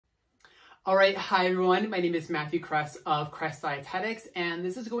All right, hi everyone. My name is Matthew Kress of Kress Dietetics, and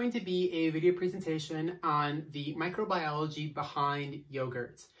this is going to be a video presentation on the microbiology behind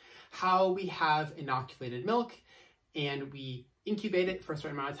yogurts. How we have inoculated milk and we incubate it for a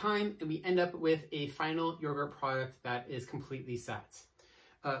certain amount of time and we end up with a final yogurt product that is completely set.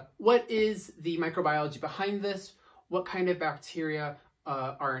 What is the microbiology behind this? What kind of bacteria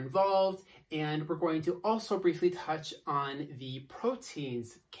are involved, and we're going to also briefly touch on the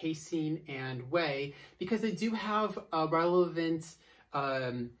proteins, casein and whey, because they do have a relevant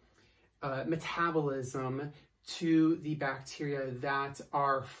metabolism to the bacteria that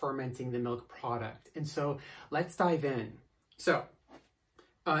are fermenting the milk product. And so let's dive in. So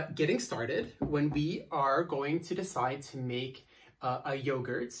getting started, when we are going to decide to make a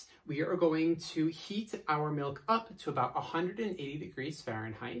yogurt, we are going to heat our milk up to about 180 degrees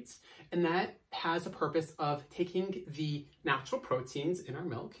Fahrenheit, and that has a purpose of taking the natural proteins in our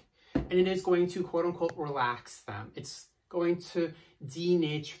milk, and it is going to quote unquote relax them. It's going to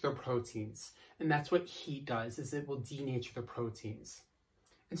denature the proteins, and that's what heat does, is it will denature the proteins.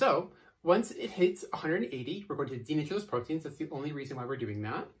 And so once it hits 180, we're going to denature those proteins. That's the only reason why we're doing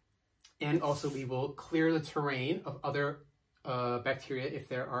that. And also we will clear the terrain of other bacteria if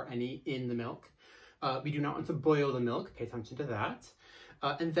there are any in the milk. We do not want to boil the milk, pay attention to that.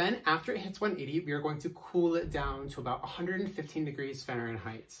 And then after it hits 180, we are going to cool it down to about 115 degrees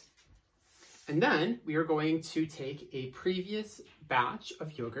Fahrenheit. And then we are going to take a previous batch of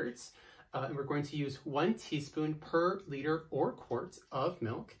yogurts, and we're going to use 1 teaspoon per liter or quart of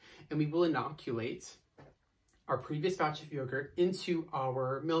milk, and we will inoculate our previous batch of yogurt into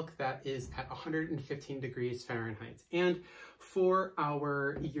our milk that is at 115 degrees Fahrenheit. And for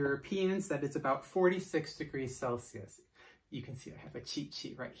our Europeans, that is about 46 degrees Celsius. You can see I have a cheat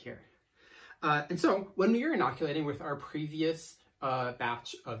sheet right here. And so when we are inoculating with our previous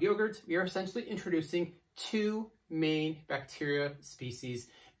batch of yogurt, we are essentially introducing 2 main bacteria species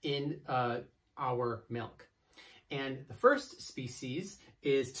in our milk. And the first species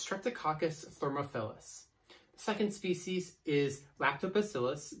is Streptococcus Thermophilus. Second species is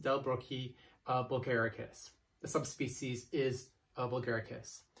Lactobacillus delbrueckii bulgaricus. The subspecies is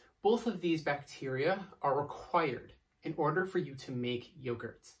bulgaricus. Both of these bacteria are required in order for you to make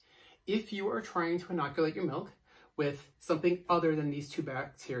yogurt. If you are trying to inoculate your milk with something other than these 2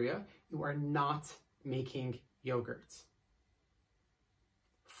 bacteria, you are not making yogurt.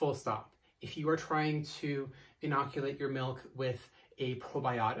 Full stop. If you are trying to inoculate your milk with a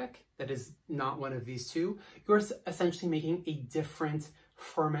probiotic that is not one of these 2, you're essentially making a different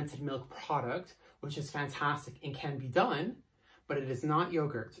fermented milk product, which is fantastic and can be done, but it is not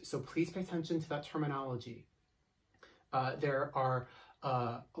yogurt. So please pay attention to that terminology. There are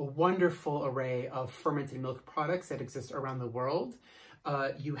a wonderful array of fermented milk products that exist around the world.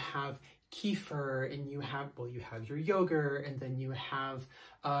 You have kefir, and you have your yogurt, and then you have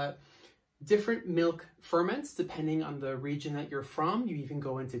different milk ferments depending on the region that you're from. You even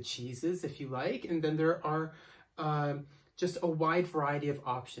go into cheeses if you like, and then there are just a wide variety of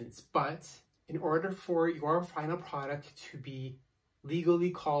options. But in order for your final product to be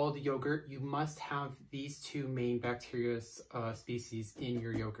legally called yogurt, you must have these 2 main bacteria species in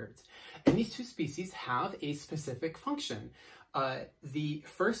your yogurt. And these 2 species have a specific function. The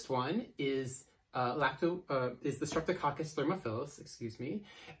first one is the Streptococcus thermophilus,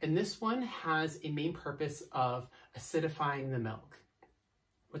 and this one has a main purpose of acidifying the milk.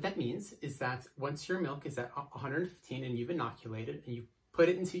 What that means is that once your milk is at 115 and you've inoculated and you put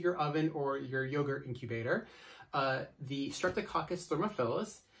it into your oven or your yogurt incubator, the Streptococcus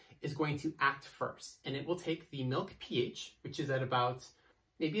thermophilus is going to act first, and it will take the milk pH, which is at about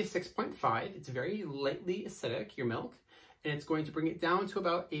maybe a 6.5. It's very lightly acidic, your milk, and it's going to bring it down to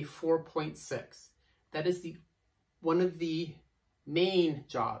about a 4.6. That is one of the main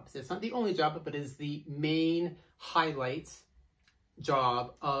jobs. It's not the only job, but it is the main highlight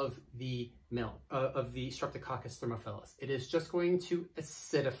job of the milk, of the Streptococcus thermophilus. It is just going to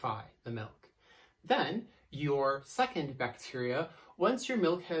acidify the milk. Then your second bacteria, once your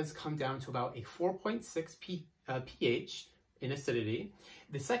milk has come down to about a 4.6 pH in acidity,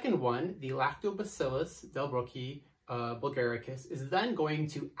 the second one, the Lactobacillus delbrueckii bulgaricus, is then going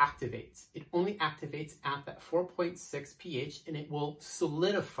to activate. It only activates at that 4.6 pH, and it will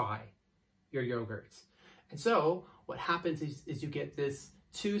solidify your yogurt. And so what happens is you get this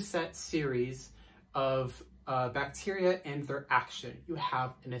 2-set series of bacteria and their action. You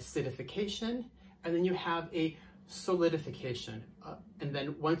have an acidification, and then you have a solidification. And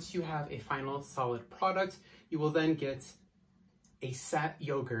then once you have a final solid product, you will then get a set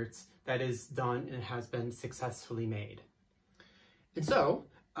yogurt that is done and has been successfully made. And so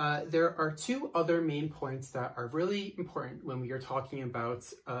There are two other main points that are really important when we are talking about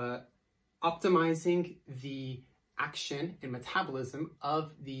optimizing the action and metabolism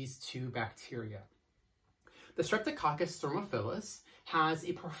of these two bacteria. The Streptococcus Thermophilus has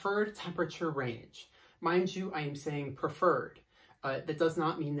a preferred temperature range. Mind you, I am saying preferred. That does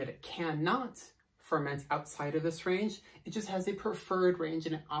not mean that it cannot ferment outside of this range. It just has a preferred range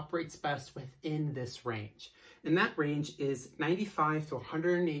and it operates best within this range. And that range is 95 to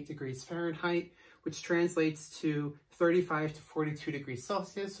 108 degrees Fahrenheit, which translates to 35 to 42 degrees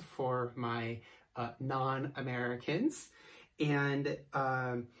Celsius for my non-Americans. And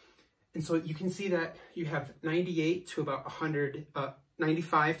so you can see that you have 95 to about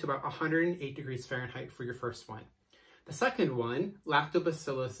 108 degrees Fahrenheit for your first one. The second one,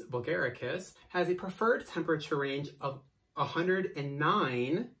 Lactobacillus bulgaricus, has a preferred temperature range of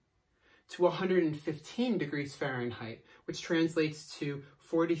 109 to 115 degrees Fahrenheit, which translates to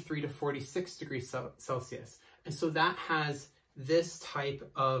 43 to 46 degrees Celsius. And so that has this type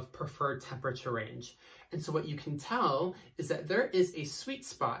of preferred temperature range. And so what you can tell is that there is a sweet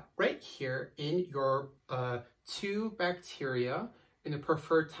spot right here in your two bacteria in the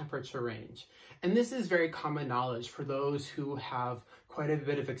preferred temperature range. And this is very common knowledge for those who have quite a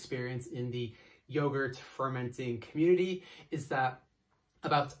bit of experience in the yogurt fermenting community, is that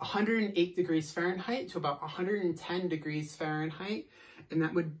about 108 degrees Fahrenheit to about 110 degrees Fahrenheit, and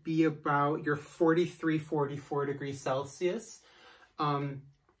that would be about your 43, 44 degrees Celsius.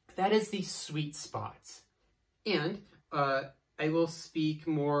 That is the sweet spot. And I will speak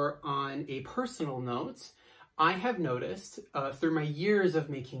more on a personal note. I have noticed through my years of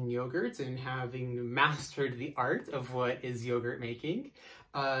making yogurts and having mastered the art of what is yogurt making,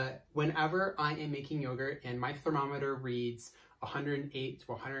 whenever I am making yogurt and my thermometer reads 108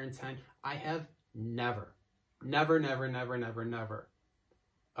 to 110, I have never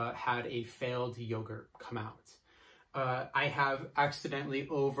had a failed yogurt come out. I have accidentally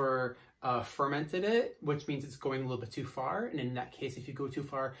fermented it, which means it's going a little bit too far. And in that case, if you go too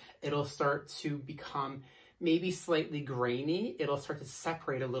far, it'll start to become maybe slightly grainy. It'll start to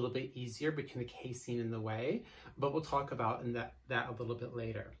separate a little bit easier between the casein and the whey, but we'll talk about that a little bit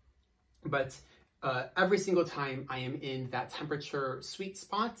later. But every single time I am in that temperature sweet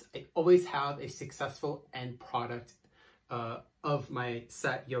spot, I always have a successful end product of my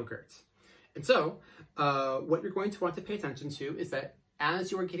set yogurt. And so what you're going to want to pay attention to is that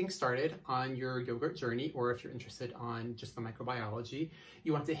as you are getting started on your yogurt journey, or if you're interested on just the microbiology,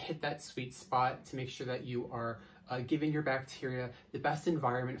 you want to hit that sweet spot to make sure that you are giving your bacteria the best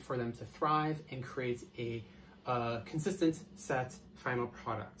environment for them to thrive and create a consistent set final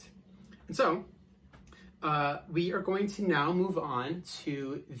product. And so we are going to now move on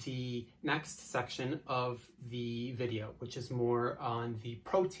to the next section of the video, which is more on the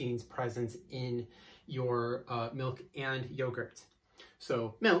proteins present in your milk and yogurt.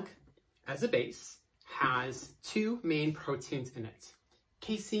 So milk, as a base, has two main proteins in it,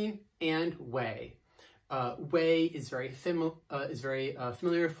 casein and whey. Whey is very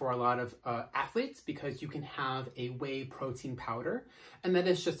familiar for a lot of athletes because you can have a whey protein powder, and that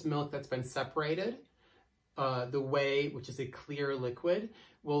is just milk that's been separated. The whey, which is a clear liquid,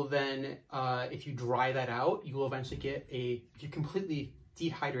 will then, if you dry that out, you will eventually get if you completely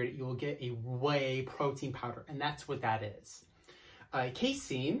dehydrate it, you will get a whey protein powder, and that's what that is.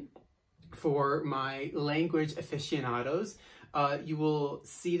 Casein, for my language aficionados, you will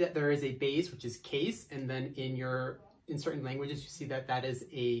see that there is a base, which is case, and then in certain languages, you see that that is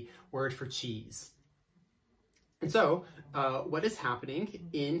a word for cheese. And so, what is happening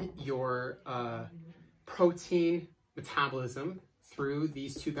in your protein metabolism through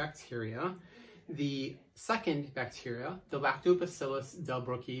these two bacteria? The second bacteria, the Lactobacillus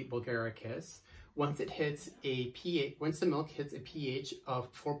delbrueckii bulgaricus, once the milk hits a pH of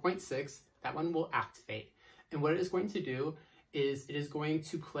 4.6, that one will activate. And what it is going to do is it is going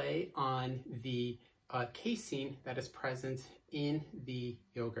to play on the casein that is present in the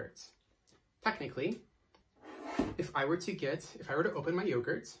yogurt. Technically, if I were to open my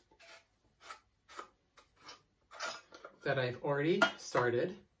yogurt that I've already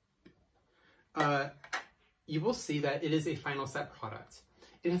started, you will see that it is a final set product.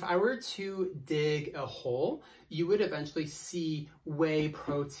 And if I were to dig a hole, you would eventually see whey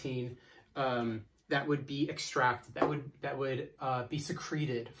protein that would be extracted, that would be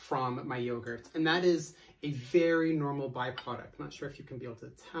secreted from my yogurt. And that is a very normal byproduct. I'm not sure if you can be able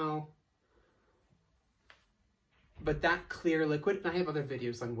to tell, but that clear liquid, and I have other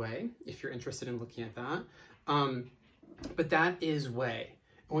videos on whey if you're interested in looking at that, but that is whey.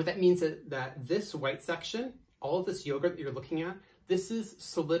 And what that means is that this white section, all of this yogurt that you're looking at, this is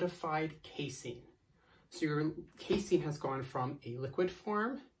solidified casein. So your casein has gone from a liquid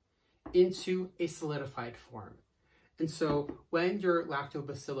form into a solidified form. And so when your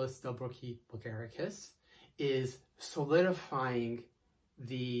Lactobacillus delbrueckii bulgaricus is solidifying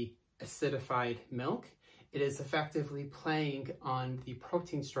the acidified milk, it is effectively playing on the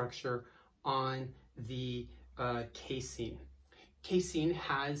protein structure on the casein. Casein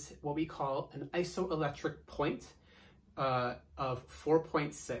has what we call an isoelectric point of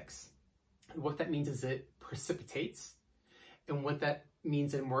 4.6. What that means is it precipitates. And what that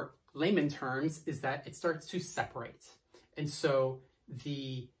means in more layman terms is that it starts to separate. And so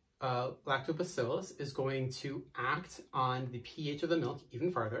the Lactobacillus is going to act on the pH of the milk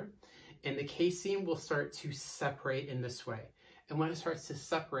even farther, and the casein will start to separate in this way. And when it starts to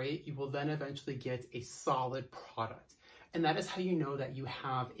separate, you will then eventually get a solid product. And that is how you know that you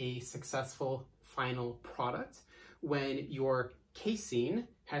have a successful final product, when your casein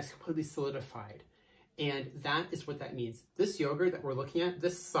has completely solidified. And that is what that means. This yogurt that we're looking at,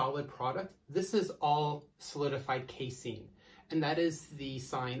 this solid product, this is all solidified casein. And that is the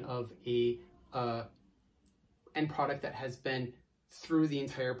sign of a end product that has been through the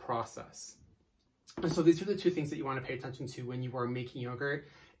entire process. And so these are the two things that you want to pay attention to when you are making yogurt.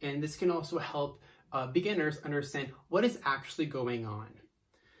 And this can also help beginners understand what is actually going on.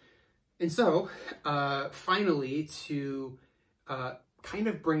 And so finally, to kind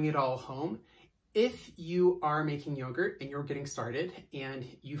of bring it all home, if you are making yogurt and you're getting started and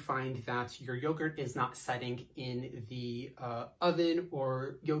you find that your yogurt is not setting in the oven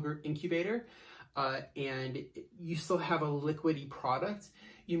or yogurt incubator, and you still have a liquidy product,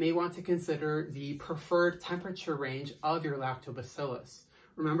 you may want to consider the preferred temperature range of your Lactobacillus.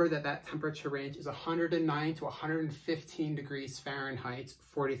 Remember that that temperature range is 109 to 115 degrees Fahrenheit,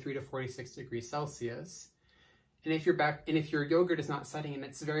 43 to 46 degrees Celsius. And if your yogurt is not setting and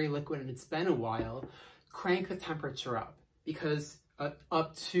it's very liquid and it's been a while, crank the temperature up, because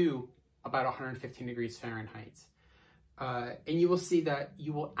up to about 115 degrees Fahrenheit. And you will see that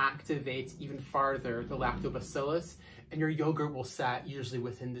you will activate even farther the Lactobacillus, and your yogurt will set usually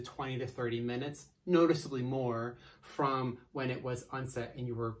within the 20 to 30 minutes, noticeably more from when it was unset and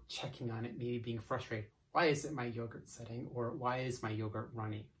you were checking on it, maybe being frustrated. Why isn't my yogurt setting? Or why is my yogurt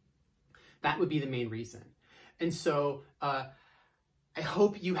runny? That would be the main reason. And so I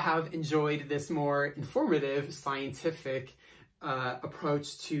hope you have enjoyed this more informative, scientific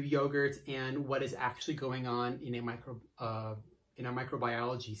approach to yogurt and what is actually going on in a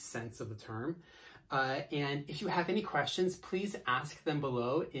microbiology sense of the term. And if you have any questions, please ask them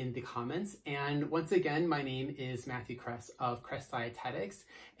below in the comments. And once again, my name is Matthew Kress of Kress Dietetics,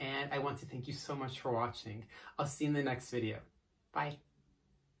 and I want to thank you so much for watching. I'll see you in the next video. Bye.